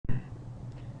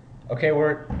Okay,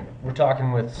 we're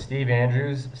talking with Steve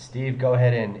Andrews. Steve, go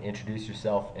ahead and introduce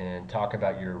yourself and talk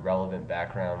about your relevant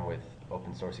background with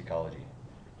open source ecology.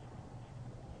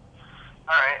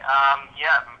 All right.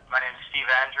 Yeah, my name is Steve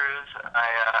Andrews.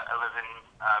 I live in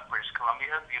British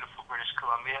Columbia, beautiful British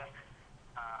Columbia.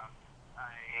 Um,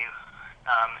 I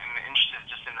am interested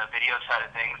just in the video side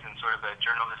of things and sort of the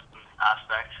journalism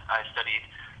aspect. I studied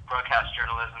broadcast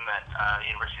journalism at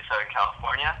the University of Southern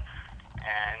California,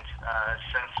 and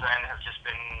since then have just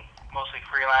been mostly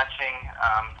freelancing,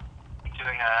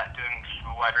 doing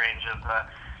a wide range of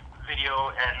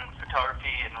video and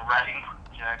photography and writing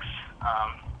projects,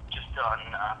 just on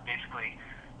basically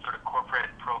sort of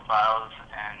corporate profiles,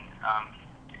 and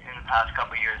in the past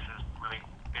couple of years has really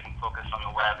been focused on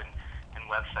the web and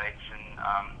websites and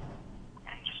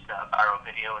just viral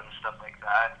video and stuff like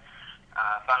that.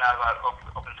 Found out about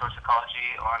open source ecology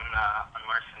on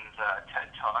Marston's TED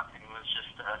Talk, and was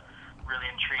just really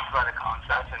intrigued by the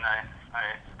concept. And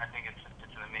I think it's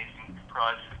an amazing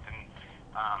project, and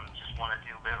just want to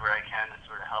do whatever I can to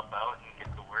sort of help out and get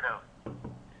the word out.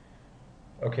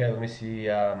 Okay, let me see.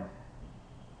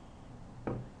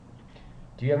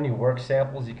 Do you have any work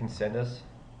samples you can send us?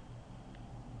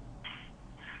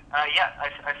 Yeah,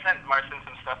 I sent Marston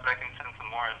some stuff, but I can send some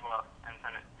more as well and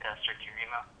send it straight to your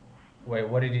email. Wait,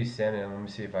 what did you send him? Let me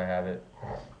see if I have it.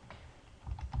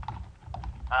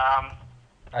 Um,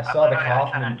 I I saw the believe I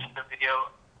sent Kaufman. just a video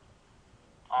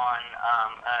on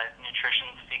a nutrition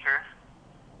speaker,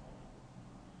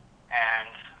 and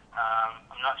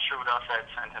I'm not sure what else I'd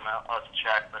sent him. I'll have to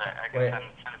check, but I can Wait,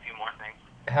 send a few more things.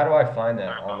 how do I find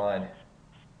that Sort of about. online?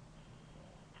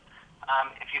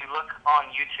 If you look on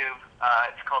YouTube,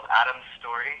 it's called Adam's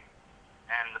Story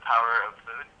and the Power of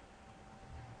Food.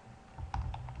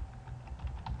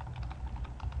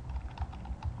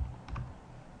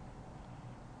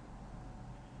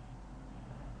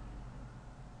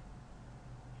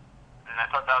 And I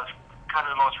thought that was kind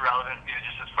of the most relevant view,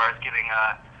 just as far as giving a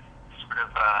sort of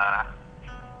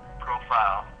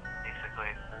profile,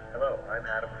 basically. Hello, I'm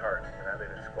Adam Hart, and I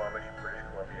live in Squamish, British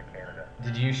Columbia, Canada.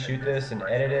 Did you And shoot this this is and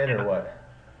my edit it or story. what?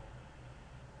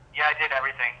 Yeah, I did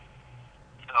everything.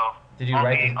 So Did you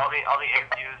write this? all the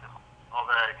interviews, all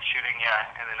the shooting,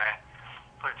 yeah, and then I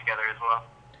put it together as well.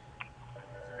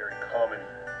 It's a very common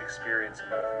experience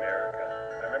in North America.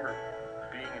 I remember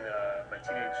being in my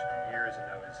teenage years,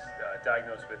 and I was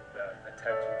diagnosed with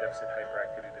attention deficit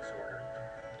hyperactivity disorder,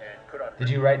 and put on. Did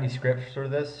you write any scripts for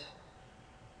this?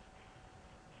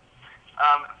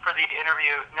 For the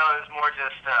interview, no, it was more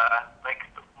just like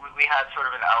we had sort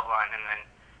of an outline,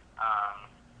 um,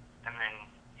 and then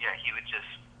yeah, he would just.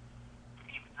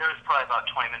 There was probably about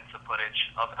 20 minutes of footage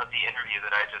of the interview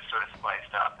that I just sort of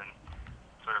spliced up and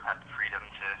sort of had the freedom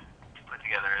to put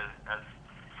together as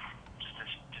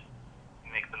just to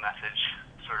make the message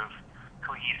sort of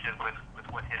cohesive with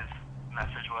what his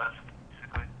message was,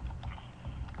 basically.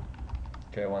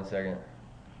 Okay, 1 second.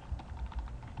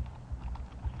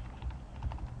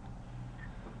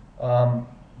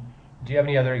 Do you have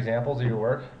any other examples of your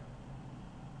work?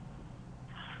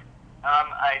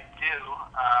 I do.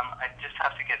 I just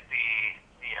have to get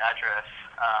the address.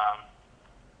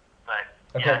 But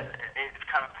Okay. yeah, it's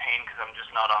kind of a pain because I'm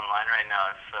just not online right now.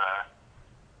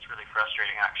 It's really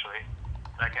frustrating actually.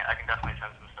 But I can definitely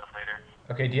send some stuff later.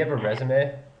 Okay, do you have a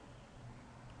resume?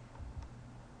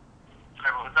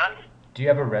 Sorry, what was that? Do you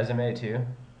have a resume too?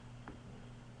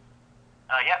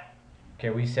 Yeah. Okay,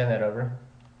 will you send that over?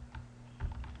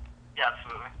 Yeah,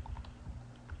 absolutely.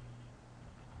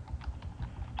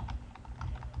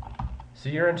 So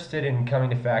you're interested in coming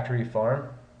to Factory Farm?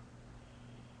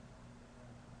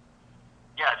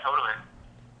 Yeah, totally.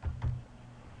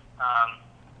 Um,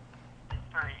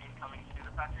 sorry, you coming to do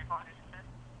the factory farm, did you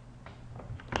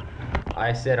say?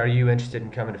 I said, are you interested in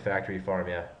coming to Factory Farm?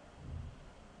 Yeah.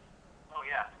 Oh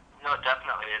yeah. No,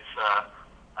 definitely. It's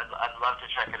I'd love to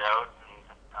check it out and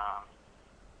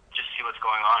just see what's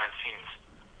going on. It seems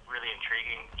really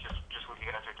intriguing, just what you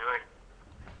guys are doing.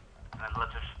 And I'd love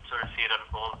to sort of see it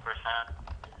unfold firsthand.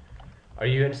 Are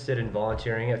you interested in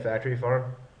volunteering at Factory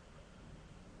Farm?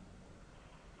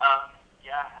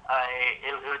 Yeah,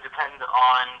 it would depend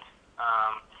on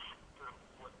sort of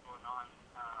what's going on.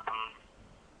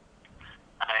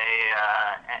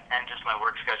 And just my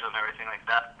work schedule and everything like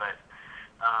that. But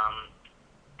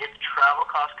if travel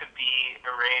costs could be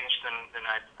arranged, then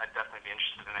I'd definitely be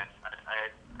interested in it.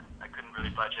 I couldn't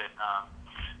really budget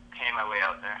paying my way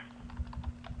out there.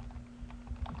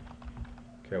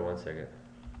 Okay, 1 second.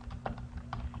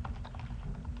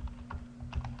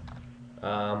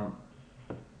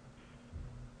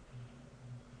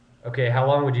 Okay, how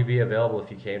long would you be available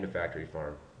if you came to Factory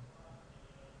Farm?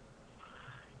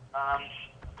 Um,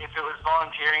 if it was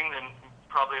volunteering, then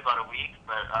probably about a week.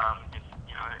 But if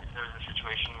if there's a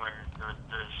situation where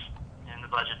there's in the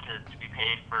budget to be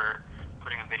paid for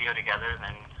putting a video together,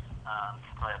 then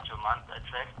probably up to a month, I'd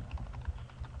say.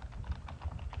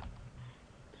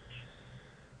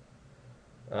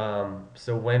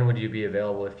 So when would you be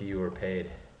available if you were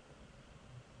paid?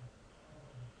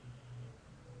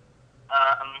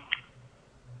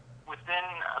 Within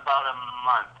about a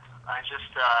month. I'm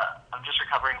just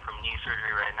recovering from knee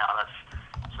surgery right now. That's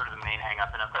sort of the main hang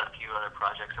up, and I've got a few other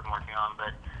projects I'm working on.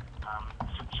 But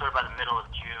sort of by the middle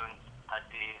of June, I'd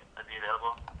be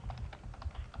available.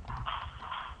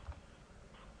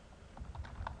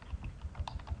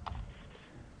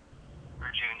 Or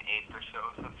June 8th or so,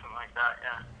 something like that.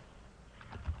 Yeah.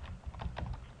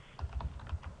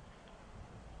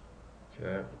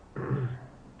 Okay.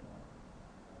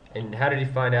 And how did you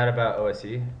find out about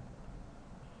OSE?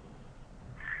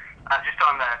 Just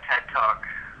on the TED Talk.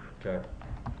 Okay.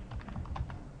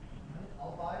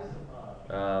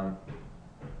 And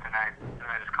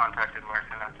I just contacted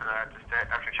Martin after that, just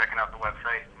after checking out the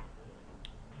website.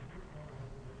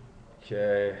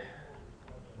 Okay.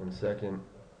 1 second.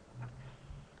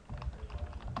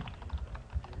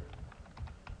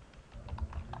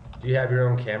 Do you have your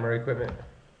own camera equipment?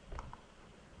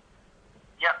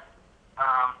 Yep.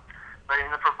 But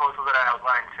in the proposal that I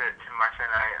outlined to Martin,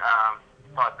 I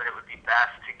thought that it would be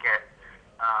best to get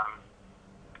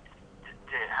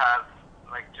to have,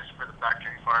 like, just for the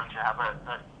factory farm, to have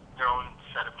their own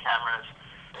set of cameras.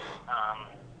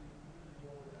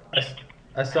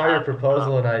 I saw your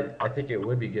proposal, and I think it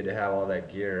would be good to have all that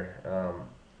gear.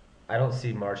 I don't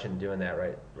see Martian doing that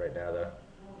right now, though.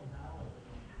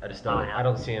 I just don't. Oh, yeah. I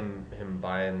don't see him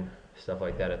buying stuff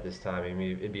like that at this time. I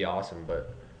mean, it'd be awesome,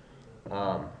 but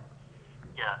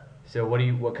Yeah. So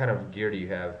what kind of gear do you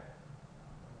have?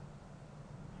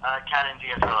 Canon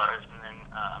DSLRs, and then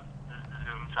the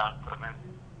Zoom sound equipment.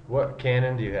 What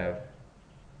Canon do you have?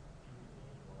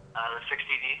 The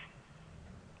 60D.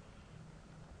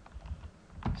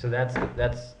 So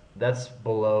that's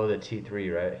below the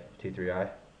T3, right? T3i.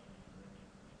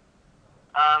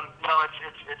 No,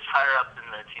 it's higher up than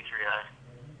the T3i.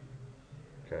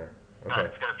 Okay.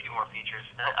 It's got a few more features.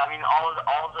 I mean, all of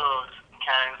those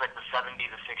Canons, like the 70,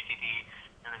 the 60D,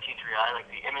 and the T3i, like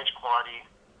the image quality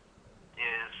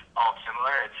is all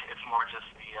similar. It's more just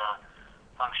the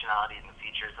functionality and the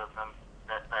features of them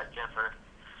that differ.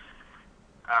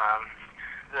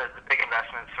 The big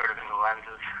investment sort of in the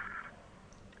lenses.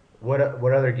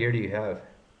 What other gear do you have?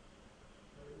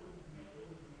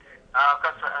 I've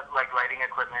got like lighting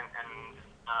equipment and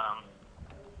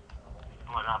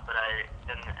whatnot, but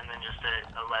and then just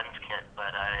a lens kit.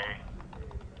 But I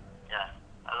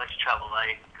like to travel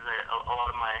light because a lot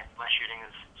of my shooting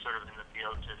is sort of in the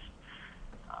field, just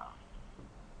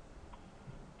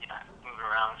moving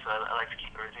around. So I like to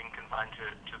keep everything confined to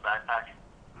a backpack.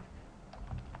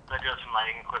 I do have some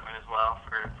lighting equipment as well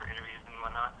for interviews and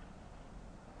whatnot.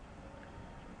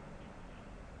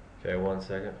 Okay, 1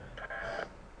 second.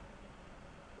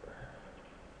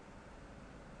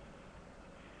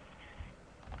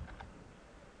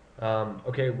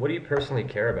 Okay, what do you personally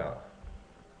care about?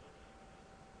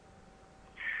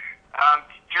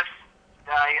 Just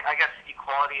I guess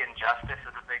equality and justice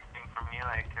is a big thing for me.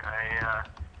 Like I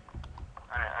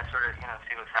sort of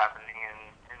see what's happening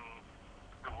in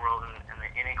the world and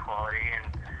the inequality,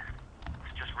 and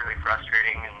it's just really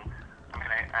frustrating. And I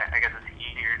mean, I guess it's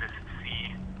easier to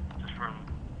see just from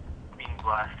being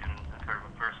blessed in sort of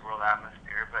a first world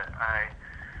atmosphere, but I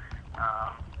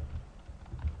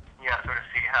sort of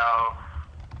see how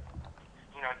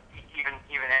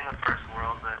even in the first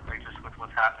world, that like just with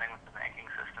what's happening with the banking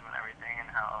system and everything, and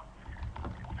how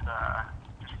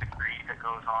it's just the greed that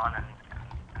goes on, and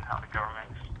how the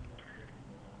government's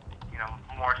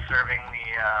more serving the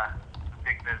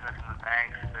big business and the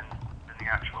banks than the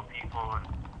actual people,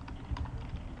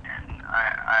 and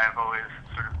I've always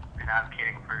sort of been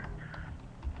advocating for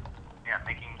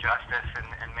making justice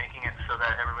and making it so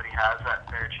that everybody has that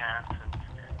fair chance and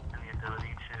the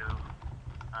ability to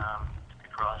be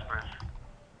prosperous.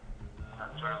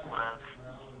 That's sort of what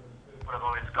I've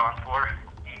always gone for,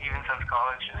 even since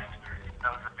college.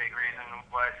 That was a big reason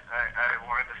why I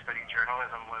wanted to study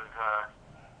journalism, was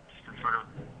just to sort of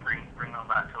bring all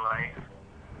that to life.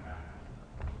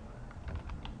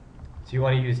 So you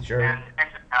want to use And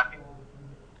just happy.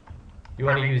 You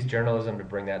want to use journalism to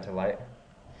bring that to light?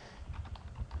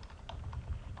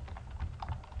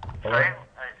 Sorry?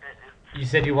 You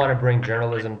said you want to bring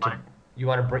journalism to. You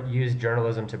want to use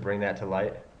journalism to bring that to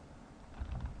light?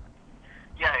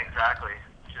 Yeah, exactly.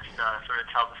 Just sort of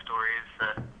tell the stories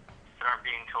that that aren't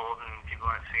being told and people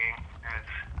aren't seeing, and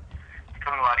it's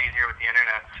becoming a lot easier with the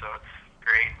internet, so it's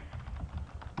great.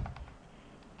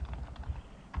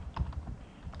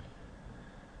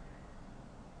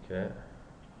 Okay.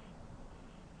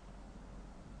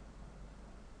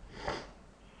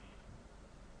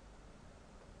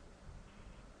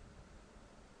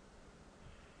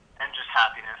 And just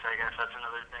happiness, I guess that's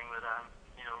another thing that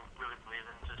really believe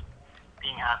in, just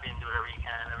being happy and do whatever you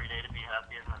can every day to be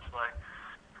happy, and that's why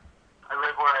I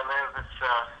live where I live.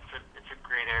 It's a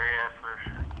great area for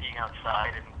being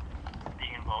outside and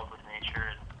being involved with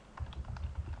nature, and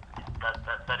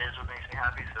that is what makes me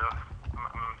happy. So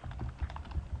I'm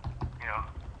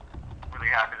really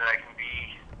happy that I can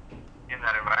be in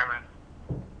that environment.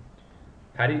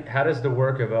 How does the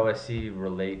work of OSC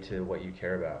relate to what you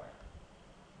care about?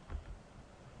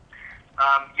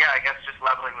 Yeah, I guess just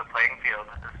leveling the playing field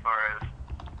as far as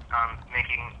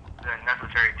making the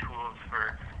necessary tools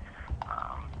for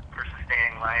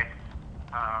sustaining life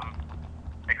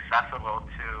accessible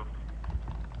to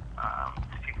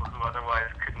people who otherwise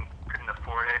couldn't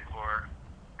afford it or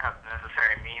have the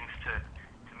necessary means to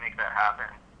make that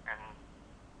happen, and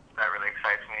that really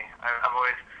excites me. I've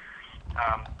always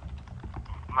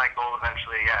my goal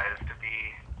eventually, is to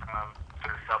be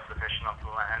sort of self-sufficient off the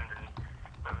land and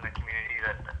live in a community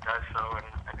that does so, and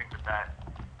I think that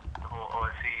the whole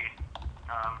OSC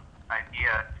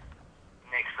idea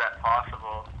makes that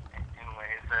possible in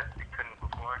ways that it couldn't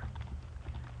before.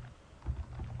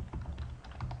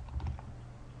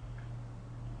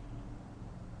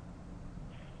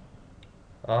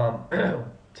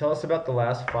 Tell us about the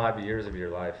last 5 years of your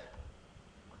life.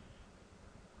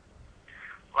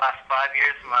 Last 5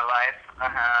 years of my life,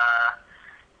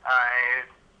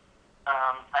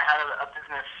 I had a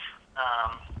business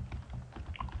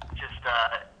just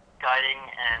guiding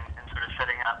and sort of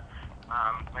setting up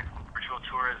like virtual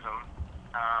tourism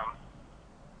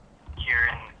here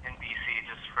in BC,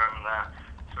 just from the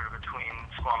sort of between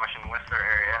Squamish and Whistler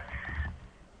area,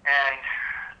 and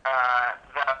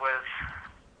that was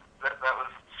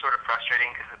sort of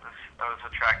frustrating because I was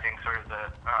attracting sort of the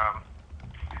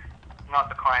not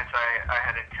the clients I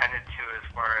had intended to, as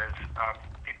far as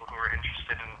people who were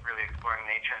interested in really exploring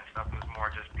nature and stuff. It was more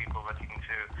just people looking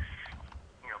to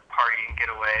party and get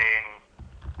away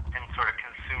and sort of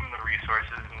consume the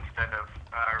resources instead of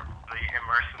really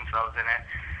immerse themselves in it.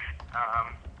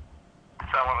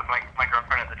 So I went with my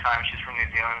girlfriend at the time. She's from New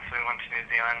Zealand, so we went to New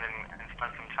Zealand and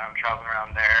spent some time traveling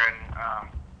around there. And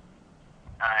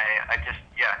I just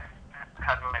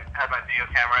had my video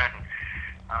camera and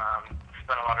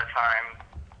spent a lot of time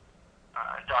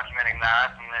documenting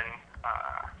that, and then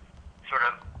sort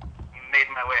of made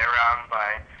my way around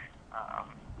by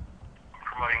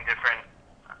promoting different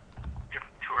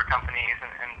tour companies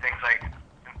and things like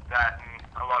that, and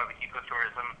a lot of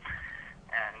ecotourism,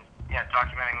 and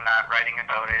documenting that, writing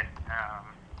about it,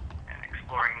 and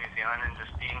exploring New Zealand, and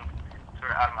just being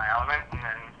sort of out of my element. And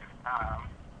then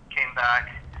came back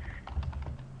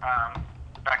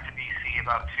to BC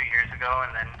about 2 years ago,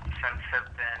 and then since have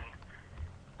been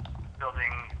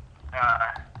building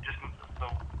just the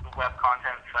web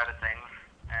content side of things,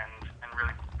 and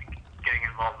really getting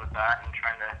involved with that and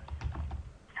trying to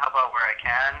help out where I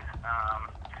can,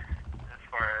 as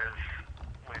far as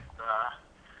with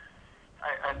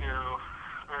I do,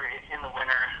 or in the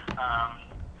winter,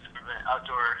 sort of an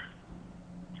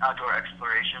outdoor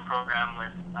exploration program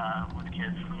with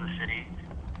kids from the city,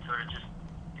 sort of just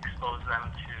expose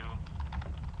them to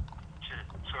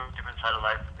sort of different side of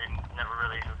life that they never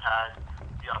really have had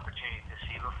the opportunity to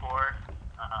see before,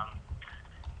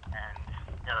 and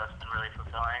that's been really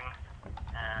fulfilling.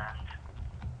 And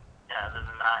other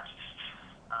than that, just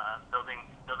building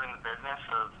the business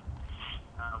of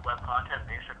web content,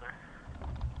 basically.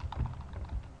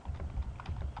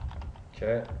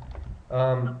 Okay.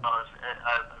 I've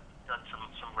done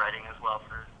some writing as well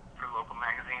for local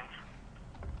magazines.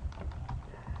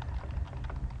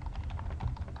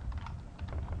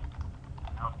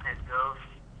 Help pay the bills.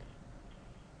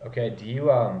 Okay. Do you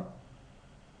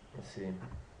let's see.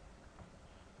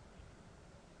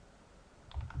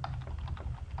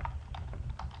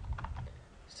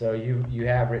 So you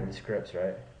have written scripts,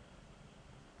 right?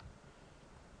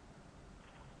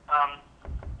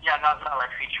 Not like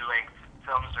feature length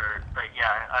films, but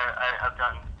I've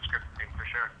done scripting for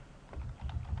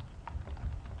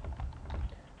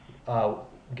sure.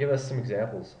 Give us some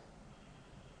examples.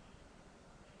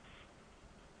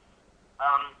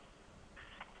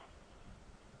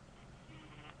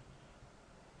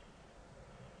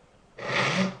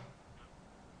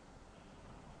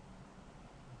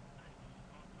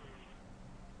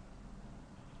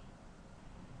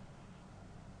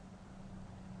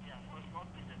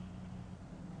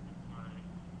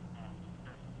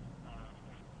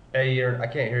 Hey, I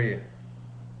can't hear you.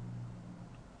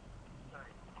 Sorry.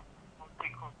 Monthly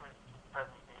corporate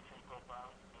presentation profile.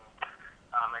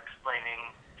 Explaining.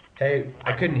 Hey,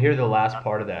 I couldn't hear the last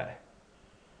part of that.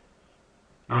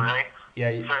 Oh, You're, really?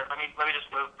 yeah, Sorry. Let me just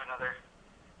move another.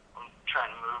 I'm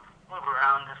trying to move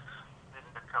around. If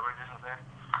the coverage isn't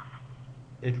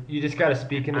there. you just got to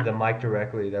speak into the mic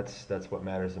directly. That's what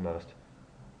matters the most.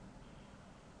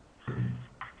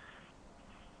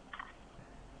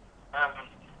 Um,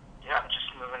 yeah, I'm just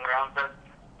moving around, but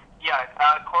yeah,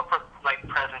 corporate like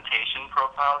presentation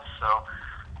profiles. So,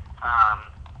 um,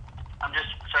 I'm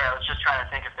just sorry. I was just trying to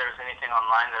think if there was anything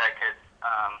online that I could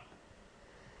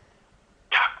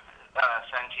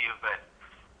send to you, but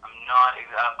I'm not.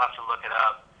 I'll have to look it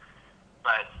up.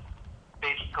 But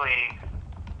basically,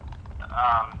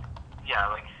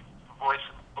 yeah, like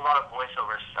a lot of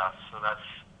voiceover stuff. So that's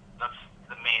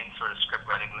the main sort of script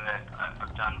writing that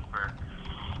I've done for,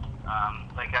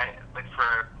 like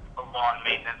for a lawn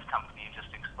maintenance company, just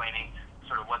explaining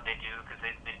sort of what they do because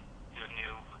they do a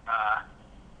new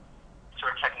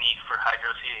sort of technique for hydro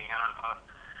seeding. I don't know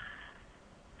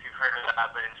if you've heard of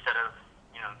that, but instead of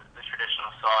the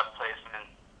traditional sod placement,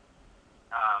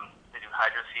 they do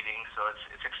hydro seeding. So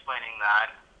it's explaining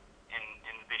that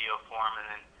in video form and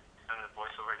then some of the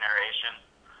voiceover narration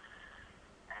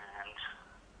and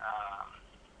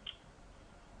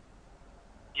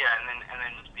yeah, and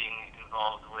then just being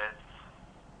involved with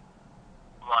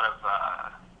a lot of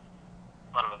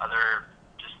other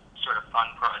just sort of fun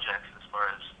projects as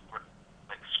far as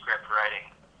like script writing.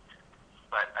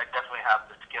 But I definitely have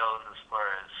the skills as far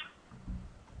as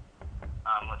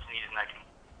what's needed, and I can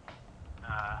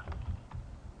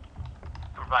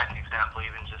provide an example,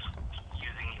 even just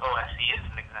using OSE as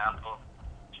an example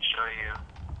to show you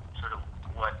sort of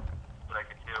what I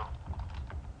could do.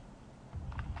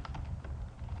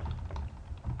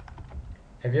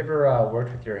 Have you ever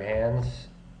worked with your hands?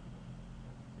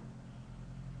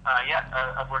 Yeah,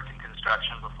 I've worked in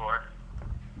construction before,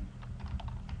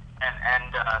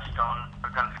 and stone.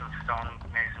 I've done some stone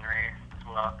masonry as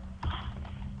well.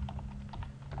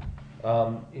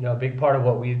 A big part of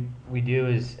what we do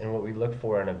is, and what we look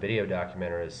for in a video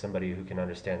documenter is somebody who can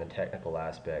understand the technical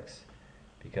aspects,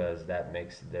 because that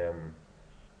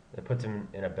puts them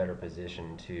in a better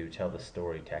position to tell the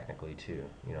story technically too.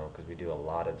 Because we do a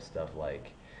lot of stuff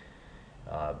like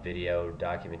video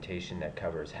documentation that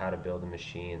covers how to build the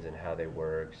machines and how they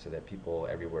work, so that people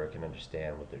everywhere can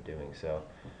understand what they're doing. So,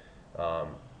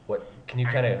 what can you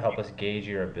kind of help us gauge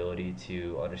your ability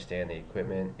to understand the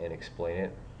equipment and explain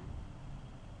it?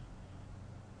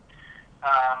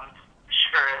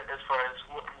 Sure. As far as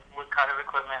what kind of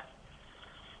equipment?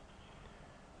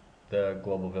 The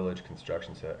Global Village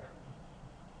construction set.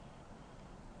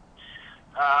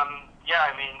 Yeah,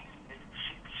 I mean, it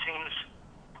seems.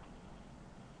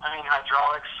 I mean,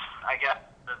 hydraulics. I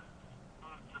get the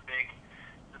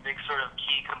big sort of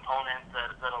key component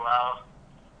that allow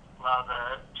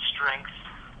the strength,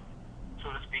 so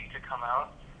to speak, to come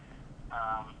out.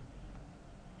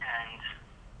 And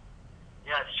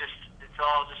yeah, it's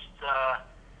all just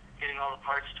getting all the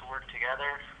parts to work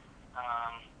together.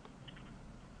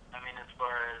 I mean, as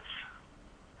far as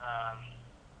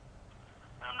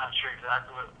I'm not sure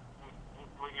exactly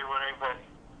what you're wondering, but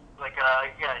like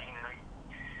yeah,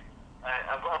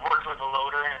 I've worked with a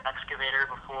loader and an excavator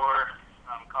before,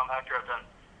 compactor. I've done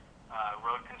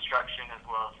road construction as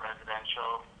well as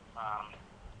residential.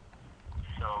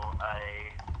 So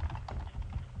I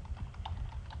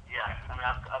mean,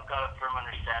 I've got a firm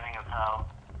understanding of how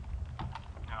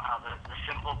the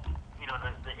simple,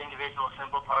 the individual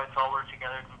simple parts all work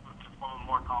together to form a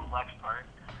more complex part.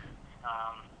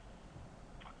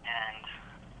 And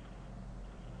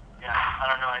yeah, I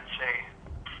don't know. I'd say,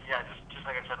 yeah, just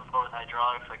like I said before with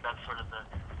hydraulics, like that's sort of the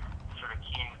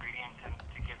key ingredient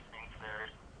to give things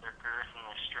their girth and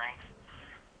their strength,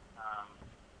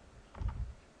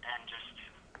 and just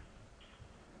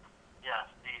yeah,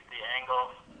 the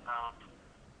angle of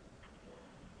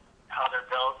how they're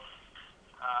built,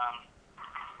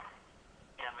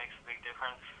 yeah, makes a big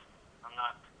difference. I'm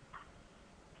not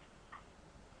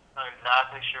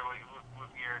exactly sure what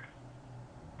you're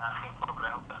asking for, but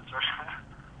I hope that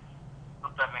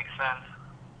hope that makes sense.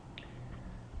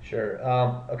 Sure.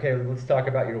 Okay, let's talk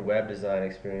about your web design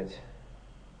experience.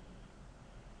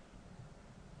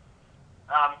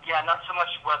 Yeah, not so much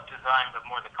web design, but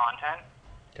more the content.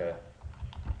 Okay.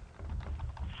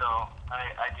 So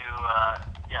I do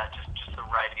yeah, just the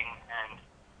writing and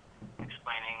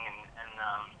explaining and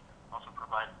also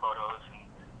provide photos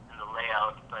and the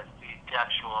layout, but the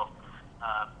actual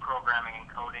programming and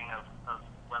coding of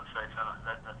websites,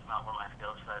 that's not where my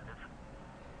skill set is.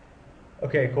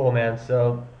 Okay, cool, man.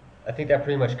 So I think that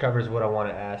pretty much covers what I want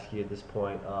to ask you at this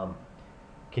point.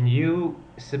 Can you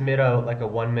submit a like a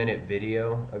 1 minute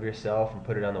video of yourself and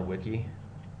put it on the wiki?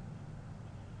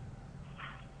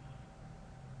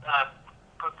 Uh,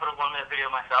 put a 1 minute video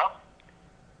of myself.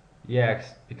 Yeah,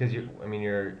 because I mean,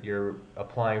 you're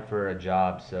applying for a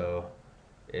job, so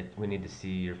we need to see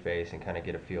your face and kind of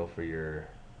get a feel for your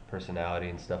personality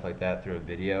and stuff like that through a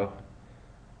video.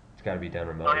 It's got to be done Oh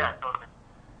remotely. yeah, totally.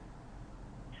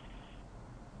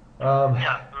 Um,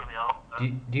 Yeah,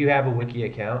 absolutely. do you have a wiki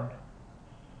account?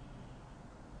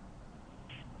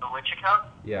 The which account?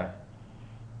 Yeah.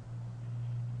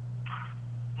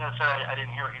 No, sorry, I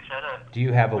didn't hear what you said. Do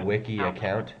you have a Which wiki account?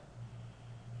 account?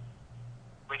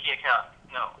 Wiki account?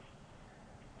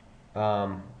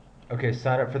 No. Okay,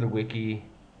 sign up for the wiki.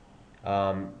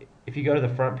 If you go to the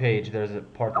front page, there's a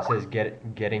part that says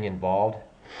getting involved.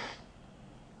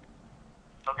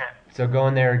 Okay. So go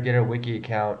in there, get a wiki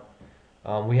account.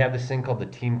 We have this thing called the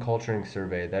team culturing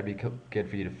survey. That'd be good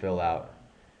for you to fill out.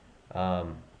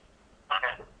 Um,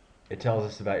 Okay. it tells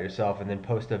us about yourself, and then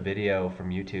post a video from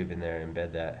YouTube in there and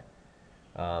embed that.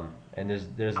 And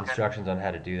there's Okay. instructions on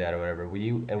how to do that or whatever.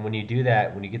 And when you do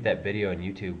that, when you get that video on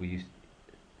YouTube, will you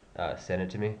send it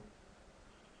to me?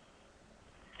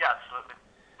 Yeah, absolutely.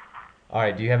 All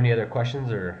right. Do you have any other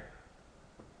questions or?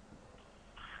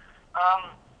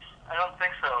 I don't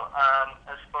think so.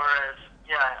 As far as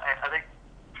I think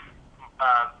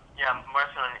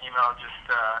Marcel in an email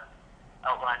just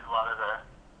outlined a lot of the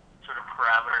sort of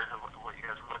parameters of what you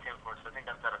guys are looking for. So I think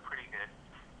I've got a pretty good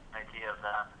idea of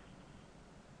that.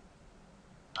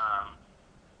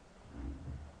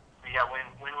 But yeah,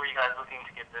 when were you guys looking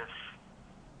to get this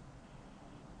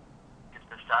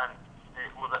done?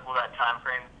 Will that time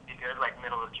frame be good? Like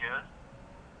middle of June?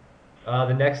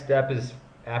 The next step is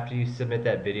after you submit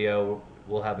that video,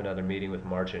 we'll have another meeting with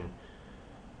Marcin.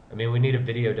 I mean, we need a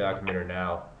video documenter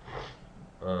now.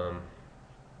 Um,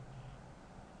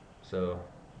 so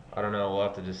I don't know. We'll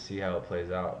have to just see how it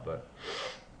plays out. But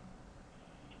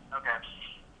Okay.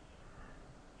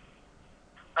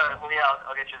 Well, yeah,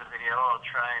 I'll get you the video. I'll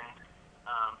try and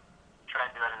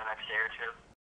do that in the next day or two.